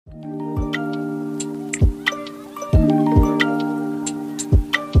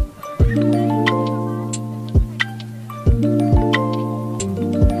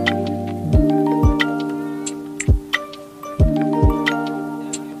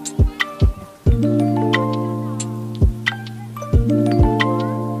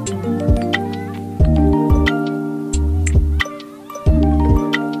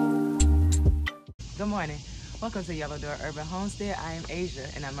Welcome to Yellow Door Urban Homestead. I am Asia,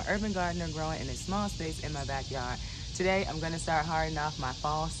 and I'm an urban gardener growing in a small space in my backyard. Today, I'm going to start hardening off my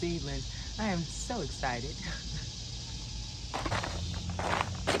fall seedlings. I am so excited.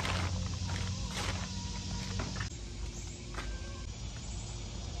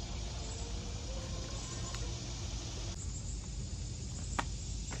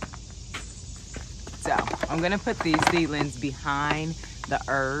 So, I'm going to put these seedlings behind the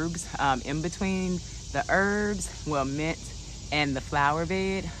herbs, in between the herbs, mint and the flower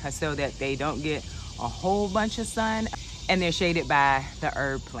bed, so that they don't get a whole bunch of sun and they're shaded by the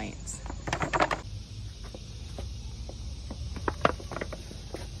herb plants.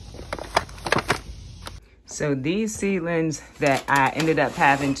 So these seedlings that I ended up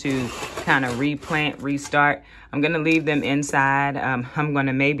having to kind of restart, I'm gonna leave them inside. I'm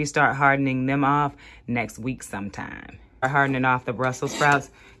gonna maybe start hardening them off next week sometime. Hardening off the Brussels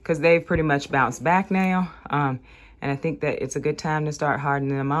sprouts because they've pretty much bounced back now. And I think that it's a good time to start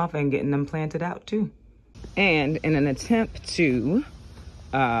hardening them off and getting them planted out too. And in an attempt to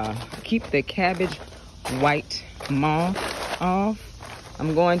keep the cabbage white moth off,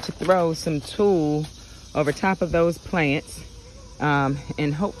 I'm going to throw some tulle over top of those plants,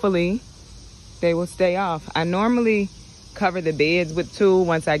 and hopefully they will stay off. I normally cover the beds with tulle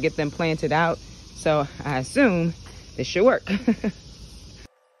once I get them planted out, so I assume this should work.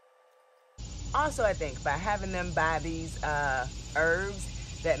 Also, I think by having them by these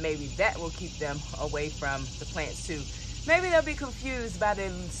herbs, that maybe that will keep them away from the plants too. Maybe they'll be confused by the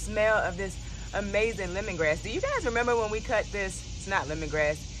smell of this amazing lemongrass. Do you guys remember when we cut this? It's not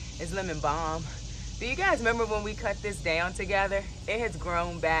lemongrass, it's lemon balm. Do you guys remember when we cut this down together? It has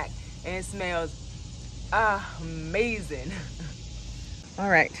grown back and it smells amazing. All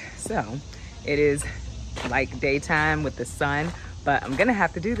right, so it is like daytime with the sun, but I'm gonna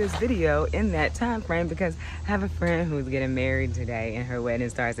have to do this video in that time frame because I have a friend who's getting married today and her wedding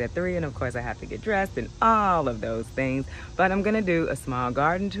starts at 3, and of course I have to get dressed and all of those things. But I'm gonna do a small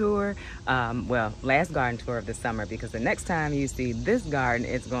garden tour, last garden tour of the summer, because the next time you see this garden,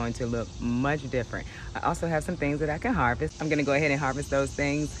 it's going to look much different. I also have some things that I can harvest. I'm gonna go ahead and harvest those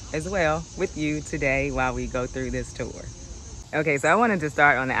things as well with you today while we go through this tour. Okay, so I wanted to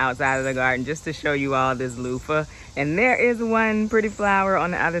start on the outside of the garden just to show you all this loofah. And there is one pretty flower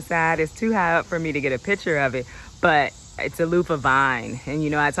on the other side. It's too high up for me to get a picture of it, but it's a loofah vine. And you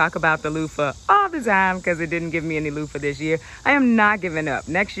know, I talk about the loofah all the time because it didn't give me any loofah this year. I am not giving up.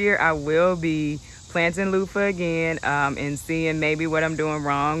 Next year, I will be planting loofah again, and seeing maybe what I'm doing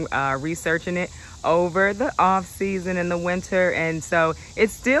wrong, researching it over the off season in the winter. And so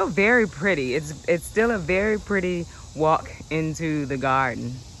it's still very pretty. It's still a very pretty walk into the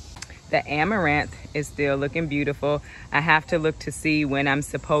garden. The amaranth is still looking beautiful. I have to look to see when I'm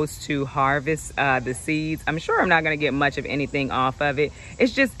supposed to harvest the seeds. I'm sure I'm not gonna get much of anything off of it.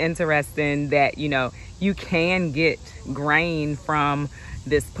 It's just interesting that, you know, you can get grain from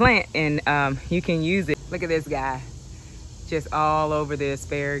this plant and you can use it. Look at this guy, just all over the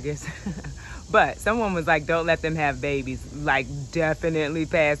asparagus. But someone was like, don't let them have babies. Like, definitely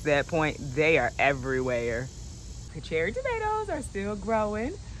past that point, they are everywhere. The cherry tomatoes are still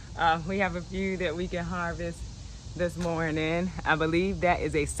growing. We have a few that we can harvest this morning. I believe that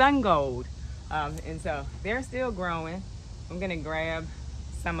is a sun gold. And so they're still growing. I'm gonna grab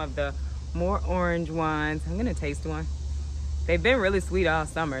some of the more orange ones. I'm gonna taste one. They've been really sweet all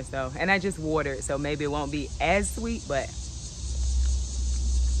summer, so, and I just watered, so maybe it won't be as sweet, but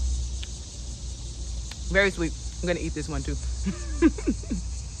very sweet. I'm gonna eat this one too.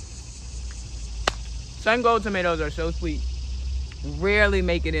 Sun gold tomatoes are so sweet. Rarely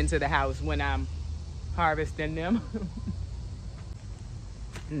make it into the house when I'm harvesting them.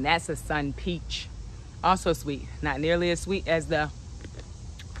 And that's a sun peach. Also sweet. Not nearly as sweet as the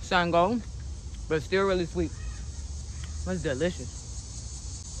sun gold, but still really sweet. That's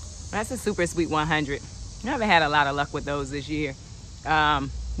delicious. That's a super sweet 100. I haven't had a lot of luck with those this year. Well,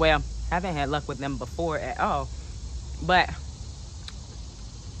 I haven't had luck with them before at all. But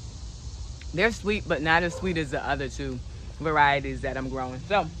they're sweet, but not as sweet as the other two varieties that I'm growing.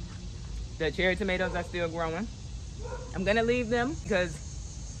 So the cherry tomatoes are still growing. I'm gonna leave them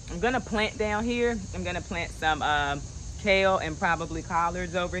because I'm gonna plant down here. I'm gonna plant some kale and probably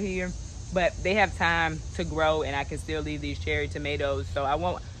collards over here, but they have time to grow and I can still leave these cherry tomatoes. So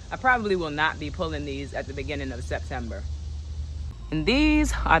I probably will not be pulling these at the beginning of September. And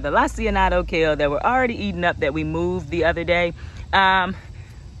these are the Lacianato kale that were already eaten up that we moved the other day.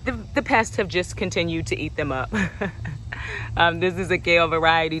 The pests have just continued to eat them up. This is a kale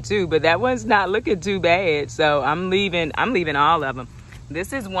variety too, but that one's not looking too bad. So I'm leaving all of them.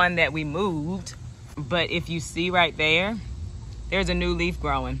 This is one that we moved but if you see right there, there's a new leaf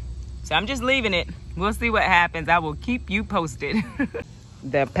growing. So I'm just leaving it. We'll see what happens. I will keep you posted.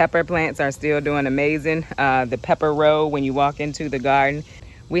 The pepper plants are still doing amazing. The pepper row when you walk into the garden.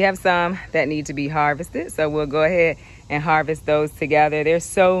 We have some that need to be harvested, so we'll go ahead and harvest those together. There's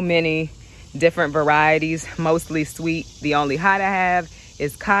so many different varieties, mostly sweet. The only hot I have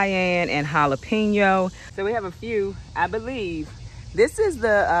is cayenne and jalapeno. So we have a few, I believe. This is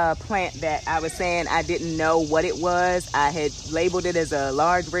the plant that I was saying I didn't know what it was. I had labeled it as a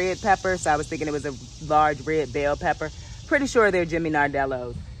large red pepper, so I was thinking it was a large red bell pepper. Pretty sure they're Jimmy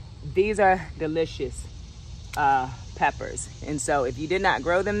Nardellos. These are delicious peppers. And so if you did not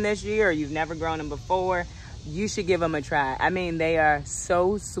grow them this year or you've never grown them before, you should give them a try. I mean, they are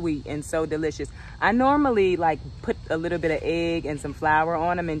so sweet and so delicious. I normally like put a little bit of egg and some flour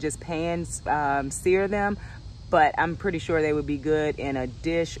on them and just pan sear them, but I'm pretty sure they would be good in a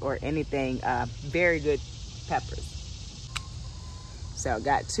dish or anything. Very good peppers. So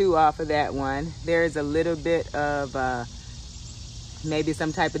got 2 off of that one. There's a little bit of maybe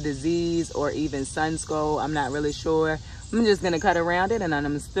some type of disease or even sun skull. I'm not really sure. I'm just gonna cut around it and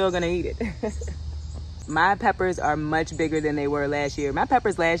I'm still gonna eat it. My peppers are much bigger than they were last year. My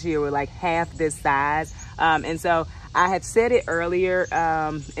peppers last year were like half this size. And so I had said it earlier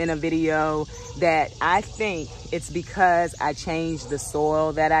in a video that I think it's because I changed the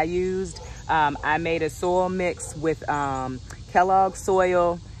soil that I used. I made a soil mix with Kellogg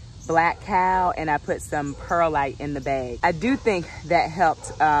soil, black cow, and I put some perlite in the bag. I do think that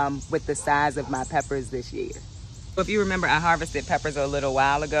helped with the size of my peppers this year. If you remember, I harvested peppers a little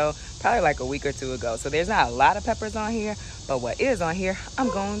while ago, probably like a week or 2 ago. So there's not a lot of peppers on here, but what is on here, I'm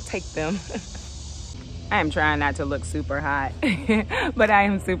gonna take them. I am trying not to look super hot, but I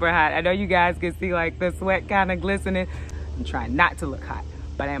am super hot. I know you guys can see like the sweat kind of glistening. I'm trying not to look hot,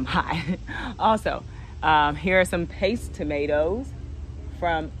 but I am hot. Also, here are some paste tomatoes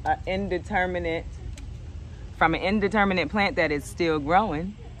from an indeterminate plant that is still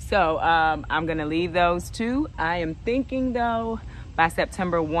growing. So I'm gonna leave those 2. I am thinking though, by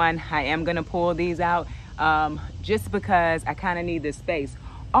September 1, I am gonna pull these out just because I kind of need the space.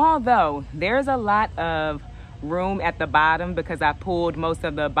 Although there's a lot of room at the bottom because I pulled most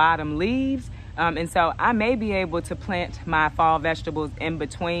of the bottom leaves. And so I may be able to plant my fall vegetables in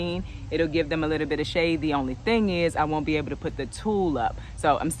between. It'll give them a little bit of shade. The only thing is I won't be able to put the tool up.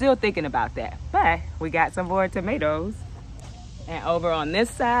 So I'm still thinking about that. But we got some more tomatoes. And over on this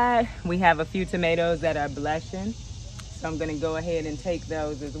side, we have a few tomatoes that are blushing. So I'm gonna go ahead and take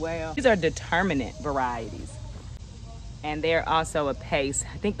those as well. These are determinate varieties. And they're also a paste.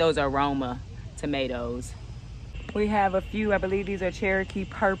 I think those are Roma tomatoes. We have a few, I believe these are Cherokee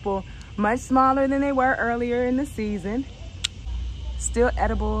purple, much smaller than they were earlier in the season. Still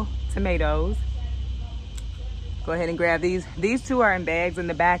edible tomatoes. Go ahead and grab these. These 2 are in bags in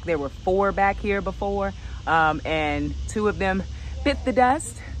the back. There were 4 back here before, and 2 of them bit the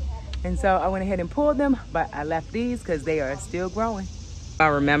dust. And so I went ahead and pulled them, but I left these because they are still growing. I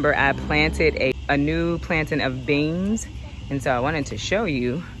remember I planted a new planting of beans. And so I wanted to show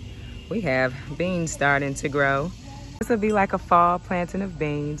you, we have beans starting to grow. This will be like a fall planting of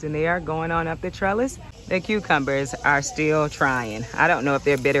beans, and they are going on up the trellis. The cucumbers are still trying. I don't know if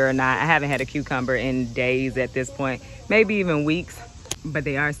they're bitter or not. I haven't had a cucumber in days at this point, maybe even weeks, but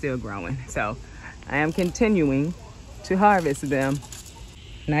they are still growing. So I am continuing to harvest them.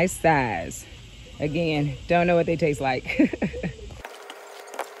 Nice size. Again, don't know what they taste like.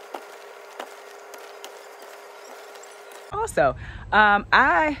 Also,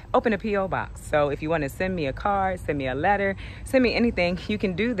 I opened a P.O Box. So if you want to send me a card, send me a letter, send me anything, you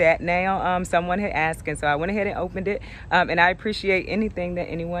can do that now. Someone had asked, and so I went ahead and opened it. And I appreciate anything that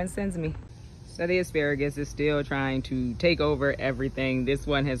anyone sends me. So the asparagus is still trying to take over everything. This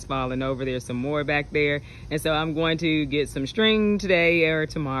one has fallen over. There's some more back there. And so I'm going to get some string today or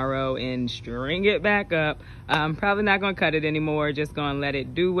tomorrow and string it back up. I'm probably not going to cut it anymore. Just going to let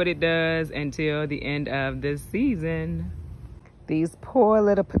it do what it does until the end of the season. These poor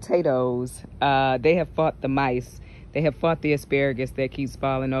little potatoes, they have fought the mice. They have fought the asparagus that keeps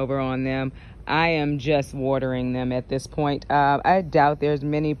falling over on them. I am just watering them at this point. I doubt there's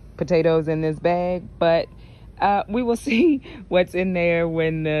many potatoes in this bag, but we will see what's in there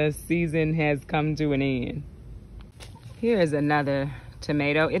when the season has come to an end. Here is another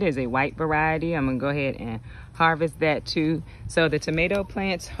tomato. It is a white variety. I'm gonna go ahead and harvest that too. So the tomato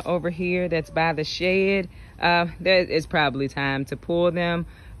plants over here that's by the shed, there is probably time to pull them.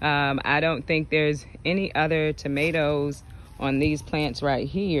 I don't think there's any other tomatoes on these plants right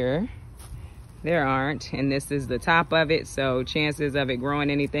here. there aren't, and this is the top of it, so chances of it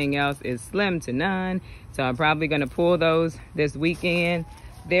growing anything else is slim to none. So I'm probably gonna pull those this weekend.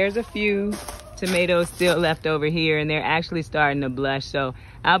 There's a few tomatoes still left over here, and they're actually starting to blush, so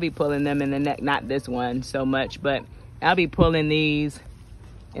I'll be pulling them in the next, not this one so much, but I'll be pulling these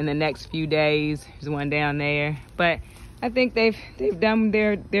in the next few days. There's one down there, but I think they've done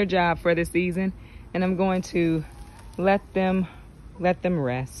their job for the season, and I'm going to let them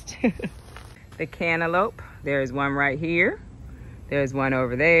rest. The cantaloupe, there's one right here. There's one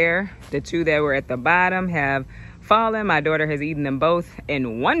over there. The two that were at the bottom have fallen. My daughter has eaten them both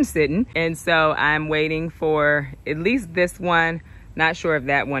in one sitting. And so I'm waiting for at least this one. Not sure if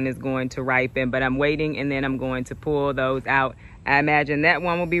that one is going to ripen, but I'm waiting, and then I'm going to pull those out. I imagine that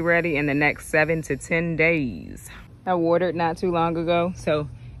one will be ready in the next 7 to 10 days. I watered not too long ago, so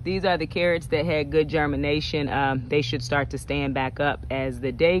these are the carrots that had good germination. They should start to stand back up as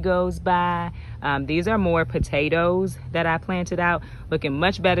the day goes by. These are more potatoes that I planted out, looking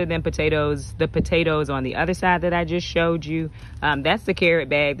much better than the potatoes on the other side that I just showed you. That's the carrot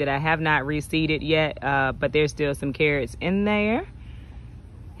bag that I have not reseeded yet, but there's still some carrots in there.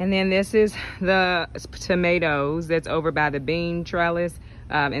 And then this is the tomatoes that's over by the bean trellis.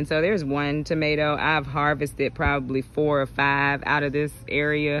 And so there's one tomato. I've harvested probably 4 or 5 out of this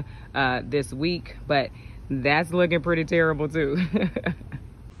area this week, but that's looking pretty terrible too.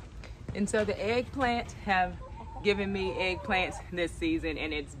 And so the eggplant have given me eggplants this season,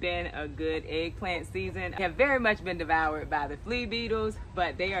 and it's been a good eggplant season. They have very much been devoured by the flea beetles,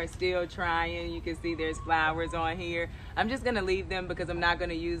 but they are still trying. You can see there's flowers on here. I'm just gonna leave them because I'm not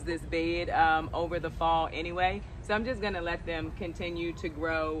gonna use this bed over the fall anyway. So I'm just gonna let them continue to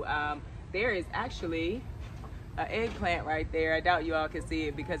grow. There is actually an eggplant right there. I doubt you all can see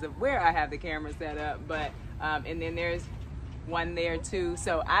it because of where I have the camera set up, but and then there's one there too.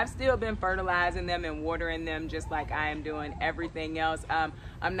 So I've still been fertilizing them and watering them just like I am doing everything else.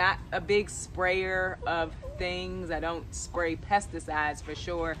 I'm not a big sprayer of things. I don't spray pesticides for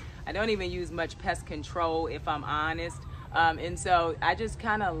sure. I don't even use much pest control, if I'm honest. And so I just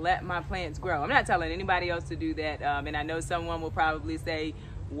kind of let my plants grow. I'm not telling anybody else to do that. And I know someone will probably say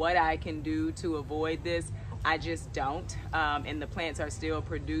what I can do to avoid this. I just don't. And the plants are still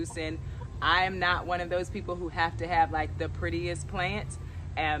producing. I am not one of those people who have to have like the prettiest plants.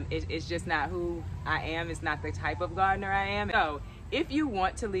 It's just not who I am. It's not the type of gardener I am. So if you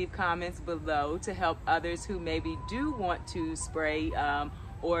want to leave comments below to help others who maybe do want to spray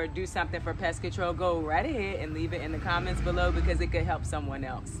or do something for pest control, go right ahead and leave it in the comments below because it could help someone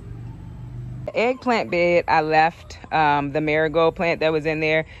else. The eggplant bed, I left the marigold plant that was in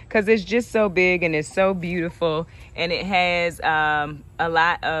there because it's just so big and it's so beautiful, and it has a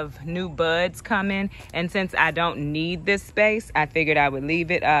lot of new buds coming. And since I don't need this space, I figured I would leave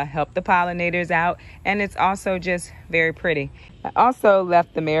it, help the pollinators out, and it's also just very pretty. I also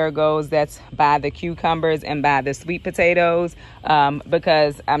left the marigolds that's by the cucumbers and by the sweet potatoes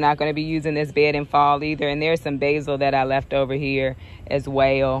because I'm not going to be using this bed in fall either. And there's some basil that I left over here as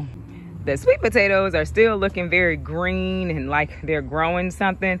well. The sweet potatoes are still looking very green and like they're growing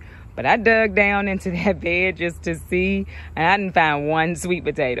something, but I dug down into that bed just to see, and I didn't find one sweet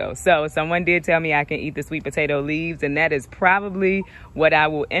potato. So someone did tell me I can eat the sweet potato leaves, and that is probably what I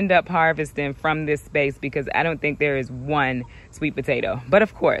will end up harvesting from this space because I don't think there is one sweet potato. But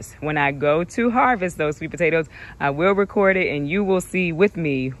of course, when I go to harvest those sweet potatoes, I will record it and you will see with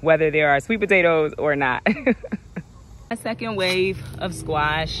me whether there are sweet potatoes or not. My second wave of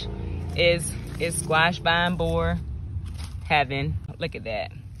squash is squash vine borer heaven. Look at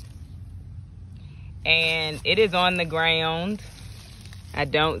that. And it is on the ground. I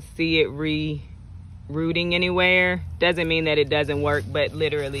don't see it rooting anywhere. Doesn't mean that it doesn't work, but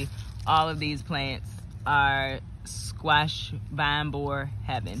literally all of these plants are squash vine borer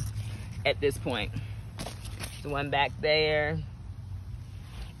heaven at this point. The one back there.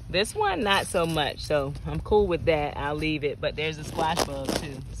 This one, not so much, so I'm cool with that. I'll leave it, but there's a squash bug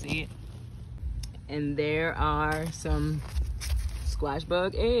too. See it? And there are some squash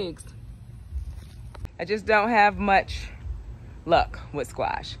bug eggs. I just don't have much luck with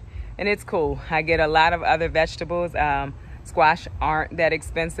squash, and it's cool. I get a lot of other vegetables. Squash aren't that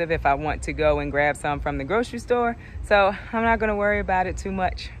expensive if I want to go and grab some from the grocery store, so I'm not gonna worry about it too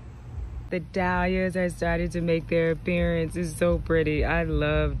much. The dahlias are starting to make their appearance. It's so pretty. I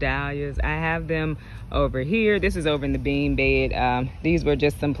love dahlias. I have them over here. This is over in the bean bed. These were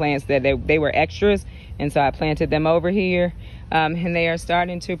just some plants that they were extras, and so I planted them over here, and they are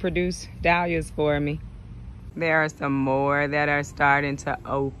starting to produce dahlias for me. There are some more that are starting to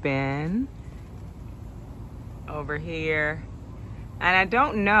open over here, and I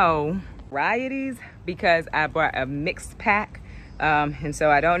don't know varieties because I brought a mixed pack. And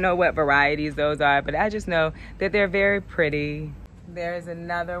so I don't know what varieties those are, but I just know that they're very pretty. There's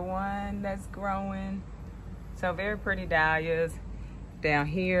another one that's growing. So very pretty dahlias. Down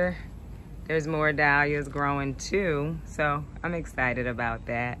here, there's more dahlias growing too. So I'm excited about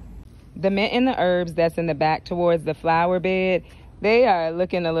that. The mint and the herbs that's in the back towards the flower bed, they are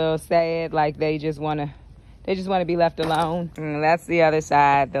looking a little sad, like they just want to be left alone. And that's the other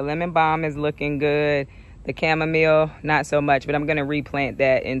side. The lemon balm is looking good. The chamomile, not so much, but I'm going to replant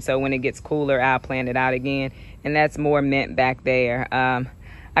that. And so when it gets cooler, I'll plant it out again. And that's more mint back there.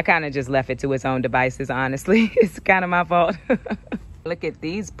 I kind of just left it to its own devices, honestly. It's kind of my fault. Look at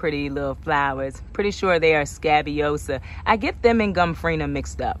these pretty little flowers. Pretty sure they are scabiosa. I get them and gumfrena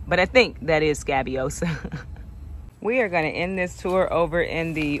mixed up, but I think that is scabiosa. We are going to end this tour over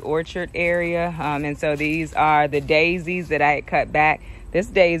in the orchard area. And so these are the daisies that I had cut back. This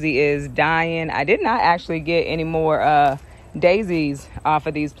daisy is dying. I did not actually get any more daisies off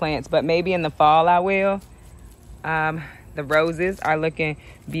of these plants, but maybe in the fall I will. The roses are looking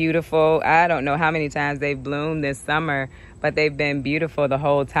beautiful. I don't know how many times they've bloomed this summer, but they've been beautiful the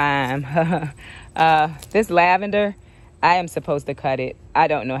whole time. This lavender, I am supposed to cut it. I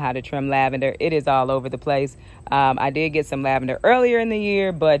don't know how to trim lavender. It is all over the place. I did get some lavender earlier in the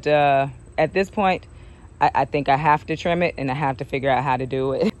year, but at this point, I think I have to trim it, and I have to figure out how to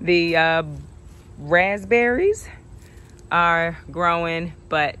do it. The raspberries are growing,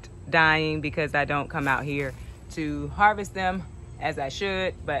 but dying because I don't come out here to harvest them as I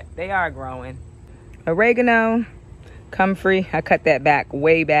should, but they are growing. Oregano, comfrey, I cut that back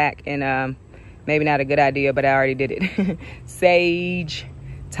way back, and maybe not a good idea, but I already did it. Sage,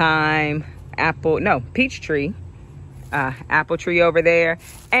 thyme, peach tree, apple tree over there.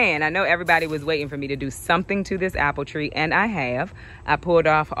 And I know everybody was waiting for me to do something to this apple tree, and I have. I pulled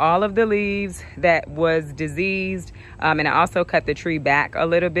off all of the leaves that was diseased, and I also cut the tree back a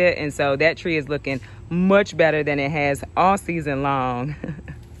little bit, and so that tree is looking much better than it has all season long.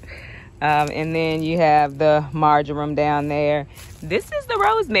 And then you have the marjoram down there. This is the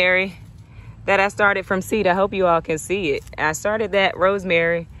rosemary that I started from seed. I hope you all can see it. I started that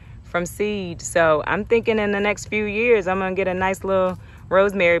rosemary from seed. So I'm thinking in the next few years, I'm gonna get a nice little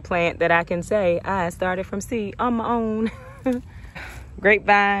rosemary plant that I can say I started from seed on my own.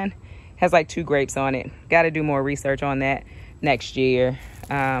 Grapevine has like 2 grapes on it. Got to do more research on that next year.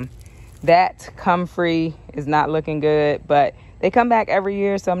 That comfrey is not looking good, but they come back every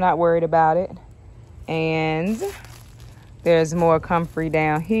year, so I'm not worried about it. And there's more comfrey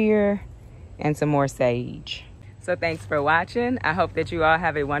down here and some more sage. So thanks for watching. I hope that you all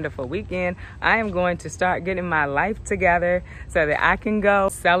have a wonderful weekend. I am going to start getting my life together so that I can go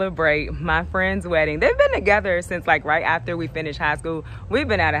celebrate my friend's wedding. They've been together since like right after we finished high school. We've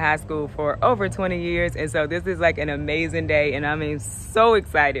been out of high school for over 20 years. And so this is like an amazing day, and I'm so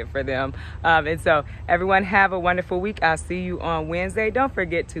excited for them. And so everyone have a wonderful week. I'll see you on Wednesday. Don't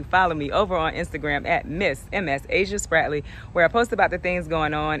forget to follow me over on Instagram at Miss MS Asia Spratley, where I post about the things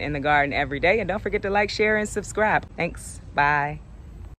going on in the garden every day. And don't forget to like, share, and subscribe. Thanks. Bye.